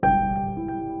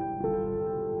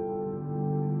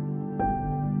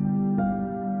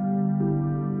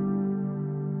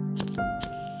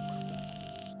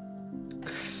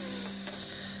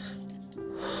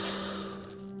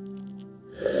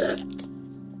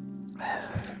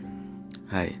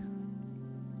Hai,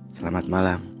 selamat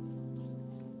malam.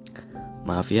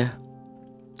 Maaf ya,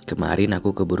 kemarin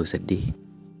aku keburu sedih.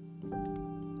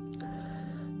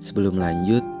 Sebelum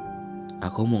lanjut,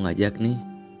 aku mau ngajak nih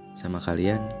sama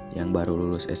kalian yang baru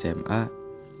lulus SMA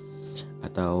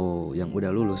atau yang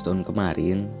udah lulus tahun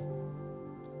kemarin,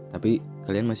 tapi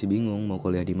kalian masih bingung mau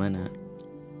kuliah di mana.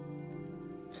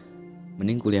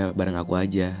 Mending kuliah bareng aku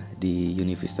aja di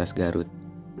Universitas Garut.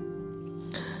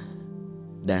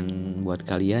 Dan buat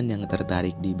kalian yang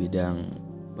tertarik di bidang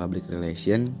public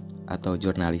relation atau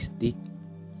jurnalistik,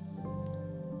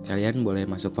 kalian boleh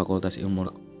masuk Fakultas Ilmu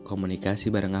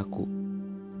Komunikasi bareng aku.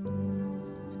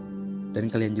 Dan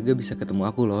kalian juga bisa ketemu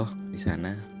aku loh di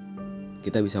sana.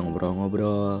 Kita bisa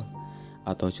ngobrol-ngobrol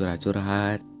atau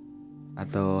curhat-curhat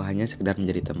atau hanya sekedar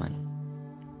menjadi teman.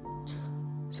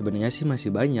 Sebenarnya sih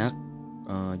masih banyak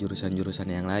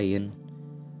jurusan-jurusan yang lain.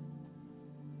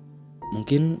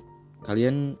 Mungkin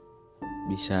kalian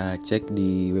bisa cek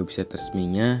di website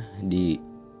resminya di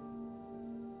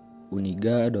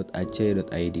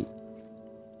uniga.ac.id.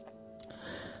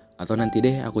 Atau nanti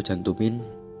deh aku cantumin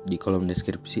di kolom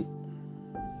deskripsi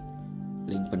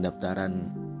link pendaftaran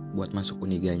buat masuk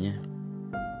Uniganya.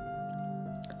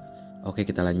 Oke,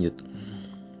 kita lanjut.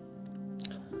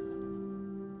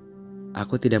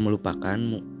 Aku tidak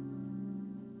melupakanmu.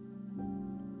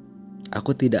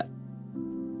 Aku tidak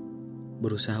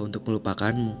berusaha untuk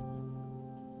melupakanmu.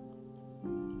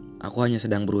 Aku hanya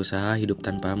sedang berusaha hidup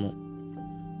tanpamu.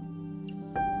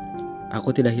 Aku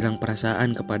tidak hilang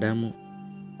perasaan kepadamu.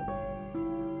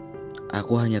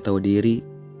 Aku hanya tahu diri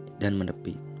dan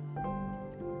menepi.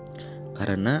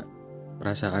 Karena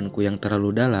perasaanku yang terlalu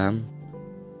dalam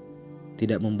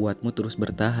tidak membuatmu terus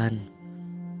bertahan.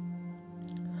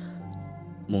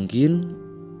 Mungkin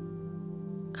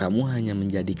kamu hanya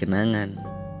menjadi kenangan,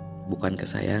 bukan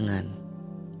kesayangan.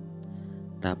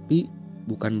 Tapi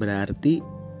bukan berarti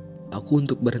aku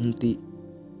untuk berhenti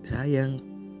sayang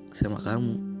sama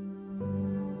kamu.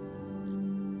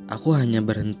 Aku hanya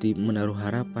berhenti menaruh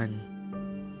harapan.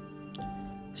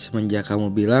 Semenjak kamu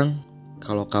bilang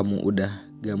kalau kamu udah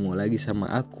gak mau lagi sama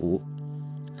aku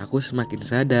semakin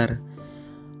sadar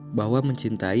bahwa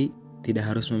mencintai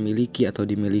tidak harus memiliki atau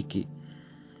dimiliki.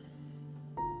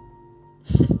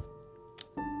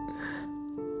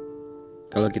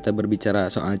 Kalau kita berbicara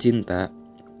soal cinta,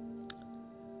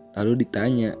 lalu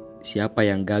ditanya siapa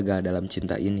yang gagal dalam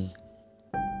cinta ini,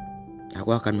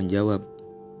 aku akan menjawab,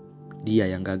 dia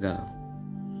yang gagal.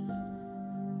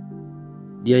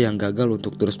 Dia yang gagal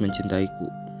untuk terus mencintaiku.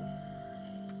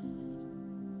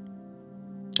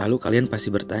 Lalu kalian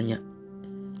pasti bertanya,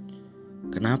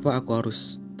 kenapa aku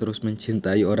harus terus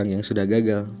mencintai orang yang sudah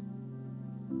gagal?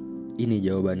 Ini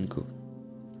jawabanku.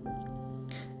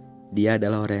 Dia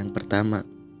adalah orang yang pertama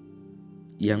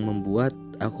yang membuat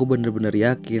aku benar-benar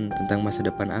yakin tentang masa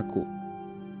depan aku.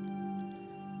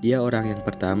 Dia orang yang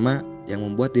pertama yang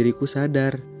membuat diriku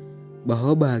sadar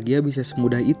bahwa bahagia bisa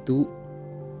semudah itu.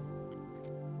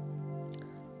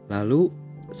 Lalu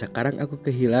sekarang aku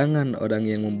kehilangan orang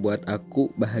yang membuat aku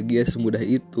bahagia semudah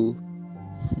itu.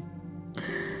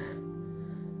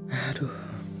 Aduh.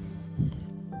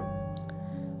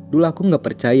 Dulu aku gak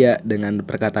percaya dengan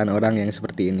perkataan orang yang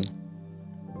seperti ini.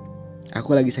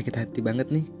 Aku lagi sakit hati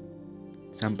banget nih,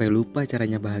 sampai lupa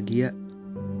caranya bahagia.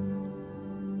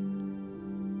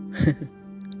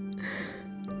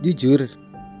 Jujur,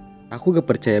 aku gak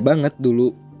percaya banget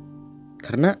dulu.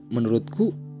 Karena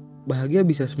menurutku bahagia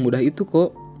bisa semudah itu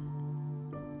kok.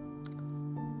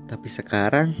 Tapi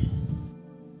sekarang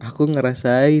aku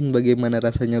ngerasain bagaimana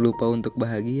rasanya lupa untuk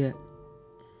bahagia.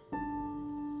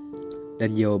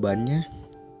 Dan jawabannya,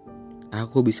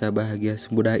 aku bisa bahagia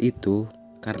semudah itu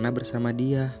karena bersama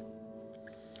dia.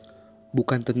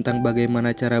 Bukan tentang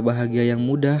bagaimana cara bahagia yang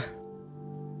mudah,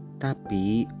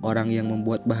 tapi orang yang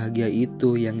membuat bahagia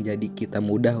itu yang jadi kita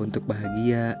mudah untuk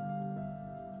bahagia.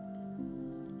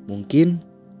 Mungkin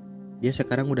dia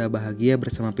sekarang udah bahagia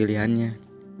bersama pilihannya.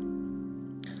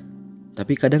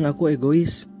 Tapi kadang aku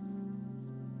egois.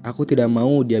 Aku tidak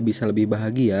mau dia bisa lebih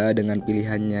bahagia dengan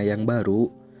pilihannya yang baru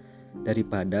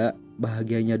daripada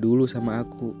bahagianya dulu sama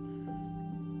aku.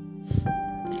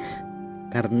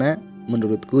 Karena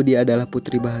menurutku dia adalah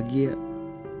putri bahagia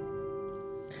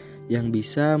yang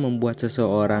bisa membuat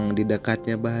seseorang di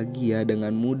dekatnya bahagia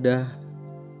dengan mudah,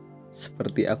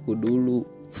 seperti aku dulu.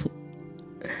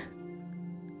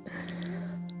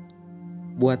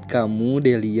 Buat kamu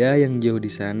Delia yang jauh di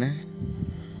sana,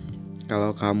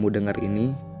 kalau kamu dengar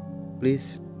ini,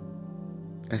 please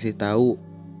kasih tahu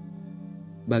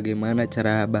bagaimana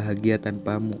cara bahagia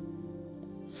tanpamu.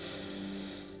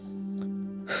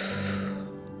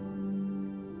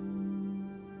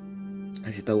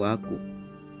 Kasih tahu aku.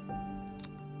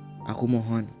 Aku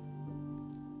mohon.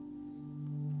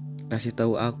 Kasih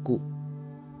tahu aku.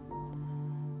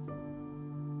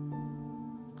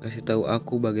 Kasih tahu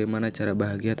aku bagaimana cara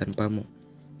bahagia tanpamu.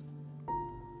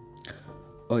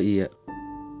 Oh iya,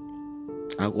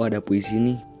 aku ada puisi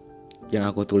nih yang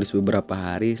aku tulis beberapa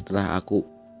hari setelah aku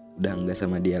udah enggak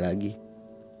sama dia lagi.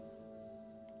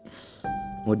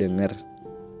 Mau denger?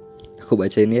 Aku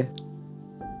bacain ya.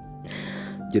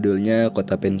 Judulnya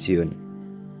Kota Pensiun.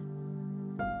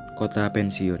 Kota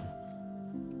pensiun.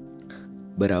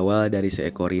 Berawal dari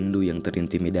seekor rindu yang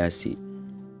terintimidasi,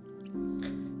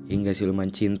 hingga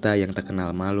siluman cinta yang tak kenal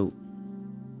malu.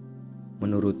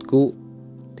 Menurutku,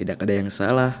 tidak ada yang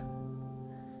salah.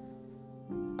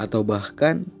 Atau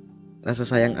bahkan, rasa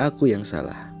sayang aku yang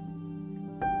salah.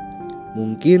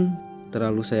 Mungkin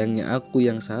terlalu sayangnya aku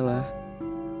yang salah.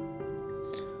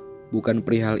 Bukan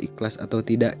perihal ikhlas atau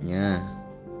tidaknya.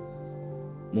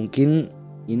 Mungkin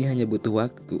ini hanya butuh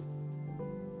waktu.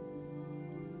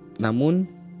 Namun,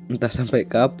 entah sampai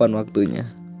kapan waktunya.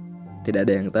 Tidak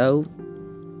ada yang tahu.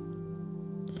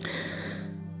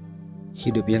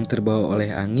 Hidup yang terbawa oleh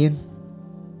angin,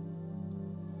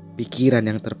 pikiran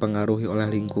yang terpengaruhi oleh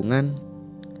lingkungan,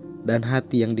 dan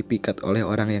hati yang dipikat oleh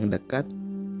orang yang dekat,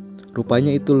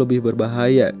 rupanya itu lebih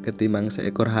berbahaya ketimbang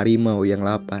seekor harimau yang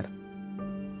lapar.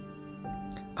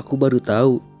 Aku baru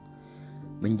tahu,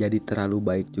 menjadi terlalu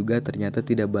baik juga ternyata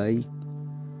tidak baik.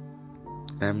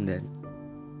 Ramdan,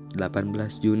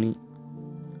 18 Juni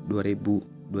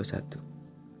 2021.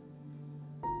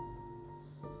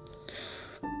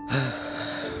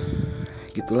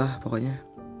 Gitulah pokoknya.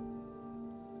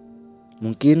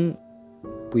 Mungkin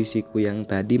puisiku yang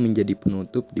tadi menjadi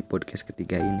penutup di podcast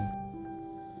ketiga ini.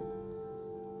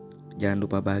 Jangan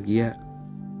lupa bahagia.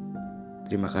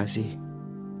 Terima kasih.